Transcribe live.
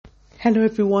Hello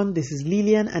everyone, this is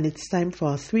Lillian and it's time for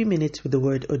our 3 minutes with the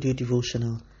word audio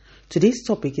devotional. Today's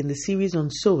topic in the series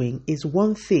on sowing is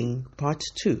One Thing, Part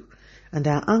 2, and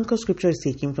our anchor scripture is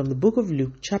taken from the book of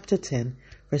Luke chapter 10,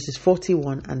 verses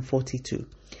 41 and 42.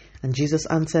 And Jesus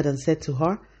answered and said to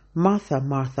her, Martha,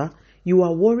 Martha, you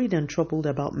are worried and troubled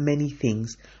about many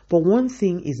things, but one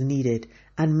thing is needed,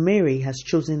 and Mary has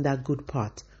chosen that good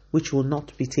part, which will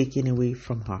not be taken away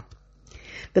from her.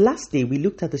 The last day we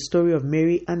looked at the story of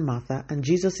Mary and Martha and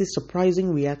Jesus'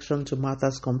 surprising reaction to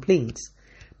Martha's complaints.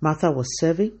 Martha was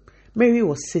serving, Mary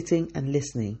was sitting and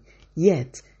listening,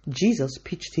 yet Jesus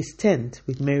pitched his tent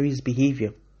with Mary's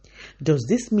behavior. Does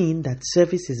this mean that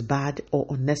service is bad or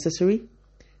unnecessary?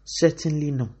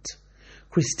 Certainly not.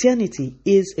 Christianity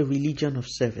is a religion of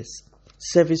service.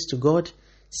 Service to God,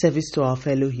 service to our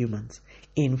fellow humans.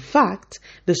 In fact,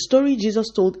 the story Jesus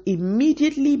told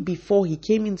immediately before he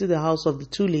came into the house of the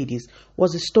two ladies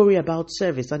was a story about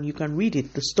service, and you can read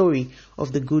it, the story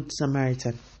of the Good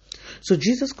Samaritan. So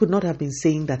Jesus could not have been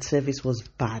saying that service was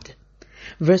bad.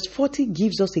 Verse 40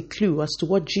 gives us a clue as to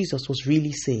what Jesus was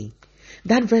really saying.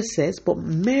 That verse says, but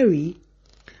Martha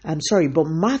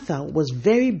was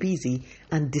very busy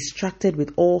and distracted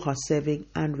with all her serving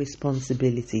and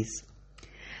responsibilities.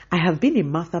 I have been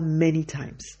in Martha many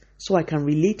times, so I can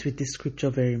relate with this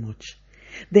scripture very much.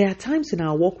 There are times in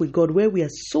our walk with God where we are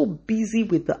so busy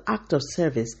with the act of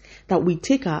service that we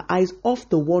take our eyes off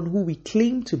the one who we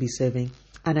claim to be serving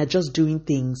and are just doing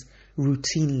things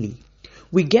routinely.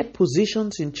 We get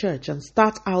positions in church and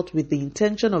start out with the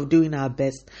intention of doing our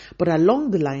best, but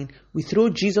along the line, we throw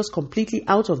Jesus completely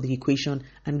out of the equation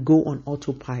and go on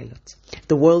autopilot.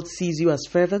 The world sees you as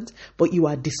fervent, but you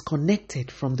are disconnected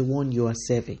from the one you are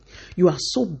serving. You are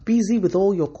so busy with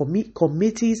all your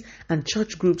committees and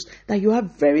church groups that you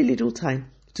have very little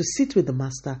time to sit with the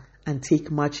Master and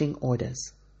take marching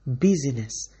orders.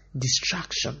 Busyness,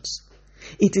 distractions.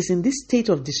 It is in this state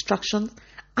of distraction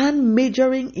and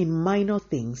majoring in minor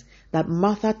things that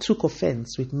Martha took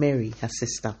offense with Mary, her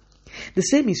sister. The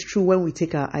same is true when we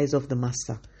take our eyes off the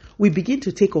Master. We begin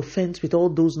to take offense with all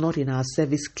those not in our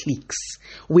service cliques.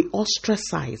 We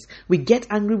ostracize. We get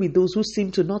angry with those who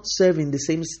seem to not serve in the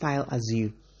same style as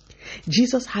you.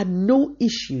 Jesus had no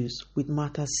issues with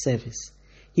Martha's service.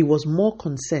 He was more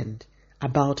concerned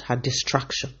about her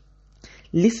distraction.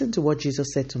 Listen to what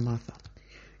Jesus said to Martha.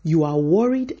 You are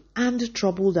worried and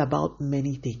troubled about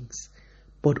many things,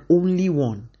 but only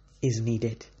one is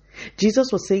needed.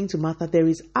 Jesus was saying to Martha, there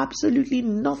is absolutely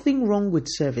nothing wrong with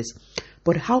service,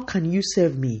 but how can you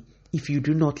serve me if you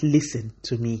do not listen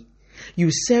to me?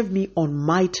 You serve me on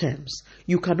my terms.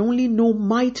 You can only know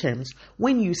my terms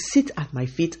when you sit at my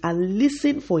feet and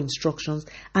listen for instructions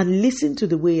and listen to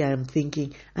the way I am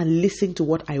thinking and listen to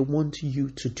what I want you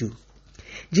to do.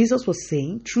 Jesus was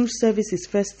saying true service is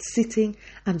first sitting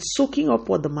and soaking up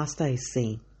what the Master is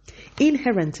saying.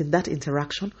 Inherent in that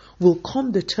interaction will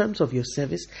come the terms of your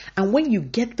service, and when you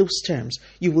get those terms,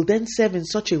 you will then serve in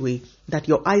such a way that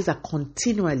your eyes are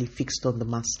continually fixed on the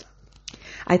Master.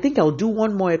 I think I'll do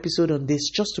one more episode on this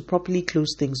just to properly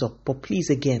close things up, but please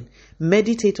again,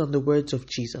 meditate on the words of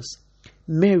Jesus.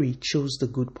 Mary chose the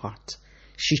good part.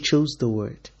 She chose the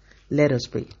word. Let us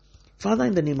pray. Father,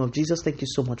 in the name of Jesus, thank you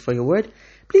so much for your word.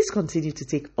 Please continue to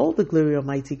take all the glory,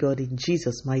 Almighty God, in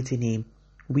Jesus' mighty name.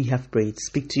 We have prayed.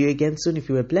 Speak to you again soon if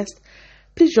you were blessed.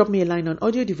 Please drop me a line on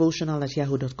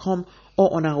audiodevotional@yahoo.com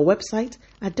or on our website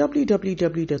at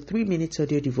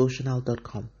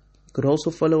www.3minutesaudiodevotional.com. You could also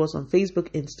follow us on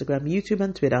Facebook, Instagram, YouTube,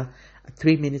 and Twitter at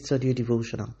 3 Minutes Audio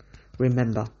Devotional.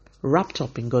 Remember, wrapped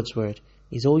up in God's word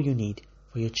is all you need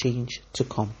for your change to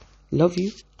come. Love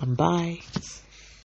you and bye.